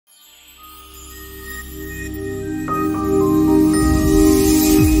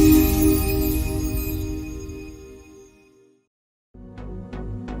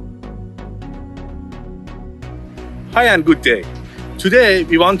Hi and good day. Today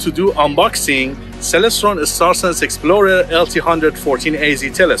we want to do unboxing Celestron StarSense Explorer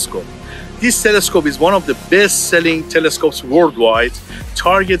LT114AZ telescope. This telescope is one of the best-selling telescopes worldwide,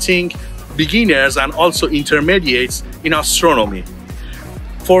 targeting beginners and also intermediates in astronomy.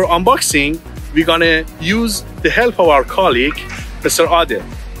 For unboxing, we're gonna use the help of our colleague, Mr. Adalah.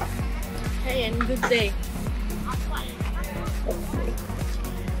 Hey and good day.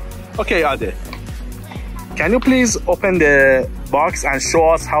 Okay, Adalah. Can you please open the box and show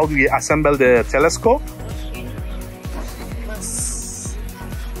us how do we assemble the telescope? Must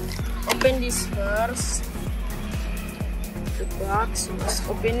open this first. The box, you must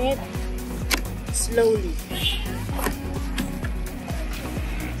open it slowly.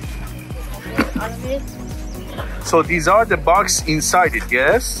 Open it. So these are the box inside it,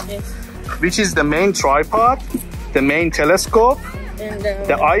 yes? Yes. Which is the main tripod, the main telescope, And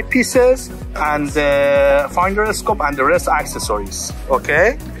the eyepieces, and the finder scope, and the rest accessories.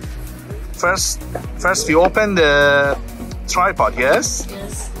 Okay. First we open the tripod. Yes.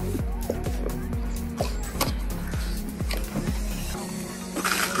 yes.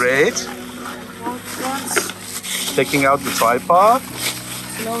 Great. Once Taking out the tripod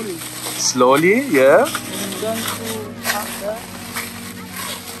slowly. slowly. Yeah. And don't too faster.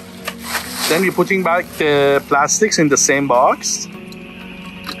 Then we're putting back the plastics in the same box.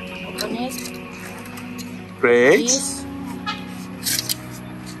 Open it. Great. This.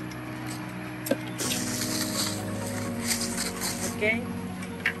 Okay.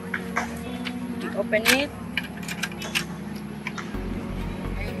 We open it.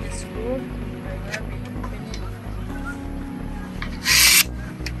 And the screw. And we open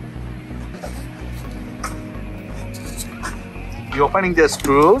it. You're opening the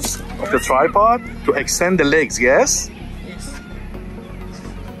screws of the tripod to extend the legs. Yes. Yes.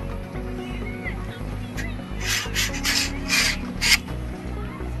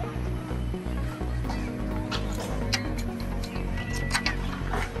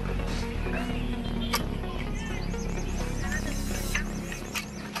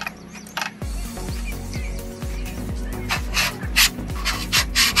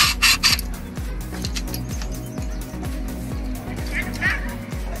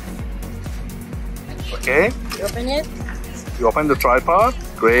 Okay. You open it. You open the tripod.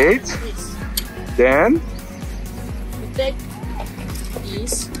 Great. This. Then You take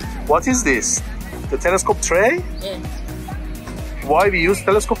this. what is this? The telescope tray? Yeah. Why we use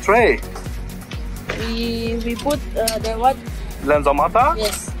telescope tray? We put the what? Lensomata?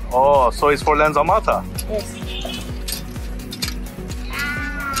 Yes. Oh, so it's for lensomata. Yes.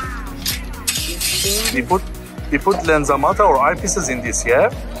 We put lensomata or eyepieces in this, yeah?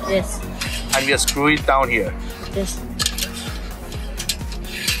 Yes. And we screw it down here. Yes.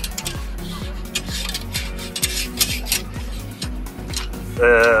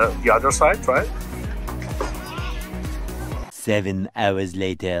 The other side, right? 7 hours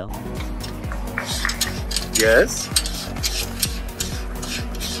later. Yes.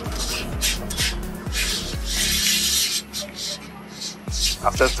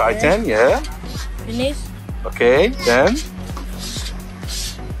 After tighten, yeah. Finish. Okay, then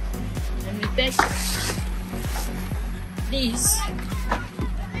And we take this.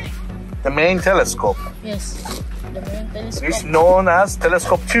 the main telescope, Yes. The main telescope. which is known as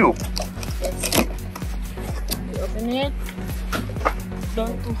telescope tube. Yes. We open it.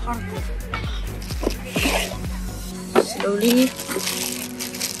 Don't too hard. Slowly.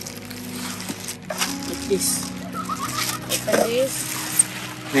 Like this. Open this.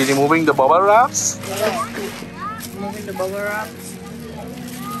 We're removing the bubble wraps. Moving the bubble wraps.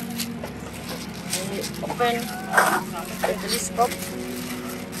 And we open the telescope.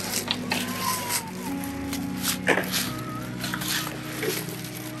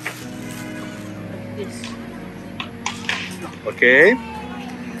 Like this. Okay.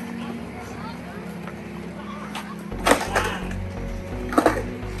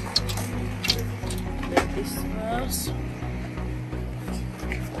 Like this first.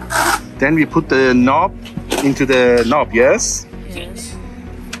 Then we put the knob into the knob, yes? Yes.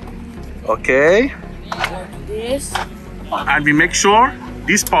 Okay. Like this. And we make sure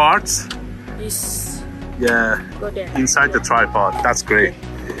these parts, This yeah, go there. inside the tripod. That's great.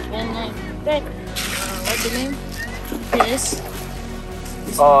 And take what's the name? This.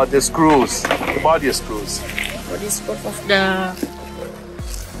 Oh, the screws, the body screws. For the scope of the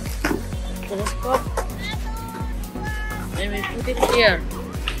telescope. And we put it here.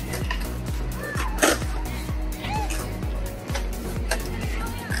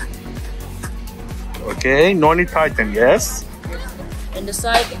 Okay, no need tighten, yes? And the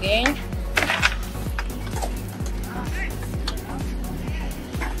side again.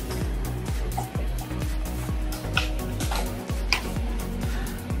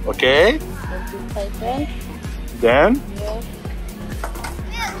 Okay. Then to tighten. Then Here.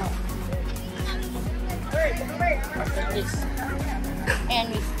 Like this. And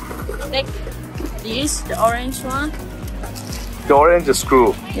we take this, the orange one. the orange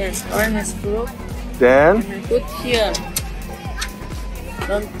screw. Yes, orange screw. Then And we put here.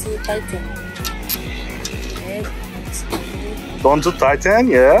 Don't too tighten. Okay. don't to tighten,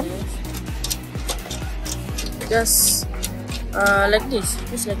 yeah. Just like this.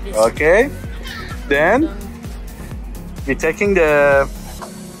 Just like this. Okay. Then we're taking the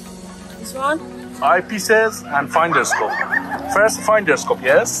This one? eyepieces and finder scope. First finder scope,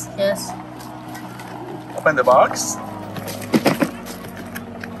 yes. Yes. Open the box.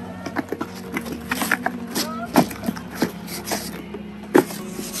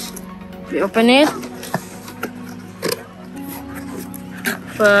 We open it.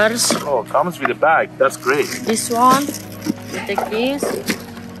 First, Oh, comes with a bag. That's great. this one. We take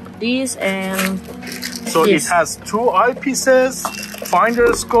this, and So Yes. it has two eyepieces,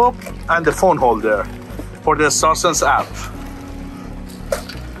 finder scope, and the phone holder for the StarSense app.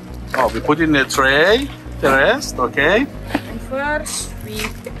 Oh, we put it in a tray. The rest, okay. and first we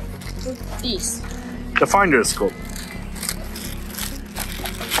put this The finder scope.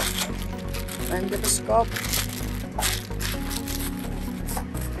 and the telescope.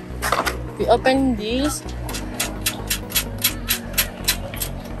 We open this.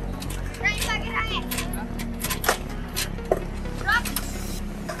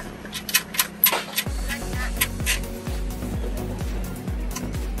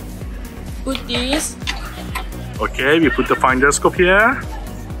 Put this. Okay, we put the finder scope here.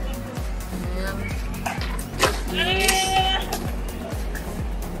 And put this.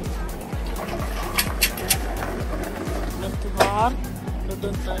 Not too hard.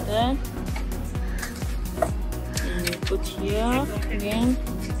 Don't tighten. And we put here again.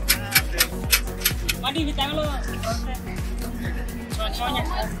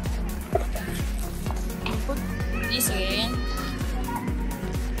 Put this again.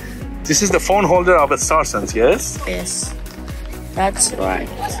 This is the phone holder of a StarSense, yes? Yes, that's right.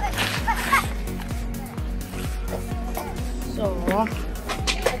 So,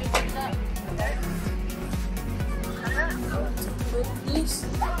 put this.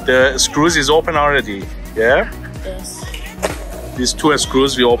 The screws is open already, yeah? Yes. These two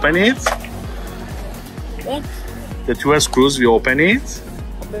screws, we open it. What? The two screws, we open it.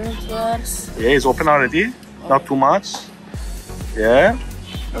 Open it first. Yeah, it's open already. Not too much. Yeah.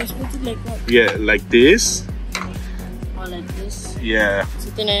 Let's put it like that. Yeah, like this. Or like this. Yeah.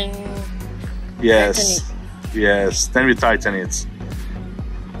 Sitting and Yes. Yes. Then we tighten it.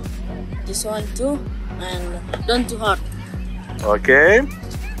 this one too. And don't too hard. Okay.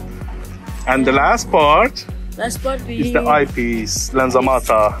 And the last part Last part we is the eyepiece,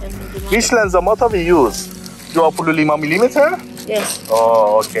 lensomata. and the Which lensomata we use? 25mm? Yes.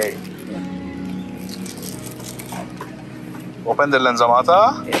 Oh, okay. Open the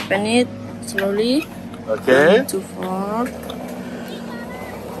lensomata. We open it slowly. Okay. Not too far.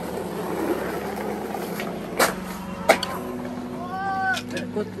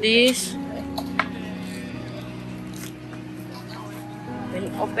 Put this. When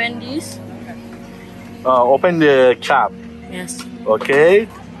open this, Open the cap. yes. Okay.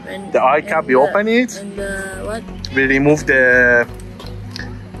 When, The eye cap, and we open it. And the what? We remove the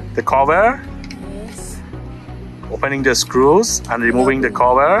cover. Yes. Opening the screws and removing the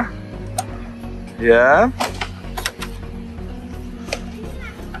cover. Yeah.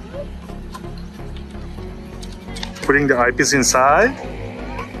 Putting the eyepiece inside.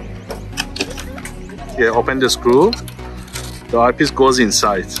 Yeah, open the screw. The eyepiece goes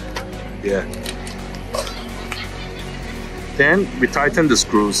inside. Yeah. Then we tighten the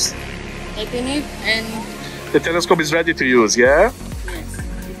screws. Open it and The telescope is ready to use, yeah? yes.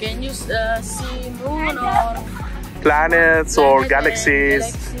 You can use see moon or Planets or planet and galaxies.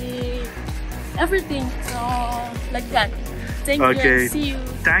 galaxy, everything. So like that. Thank you Okay. and see you.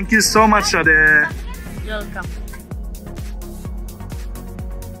 Thank you so much, Ade. Welcome.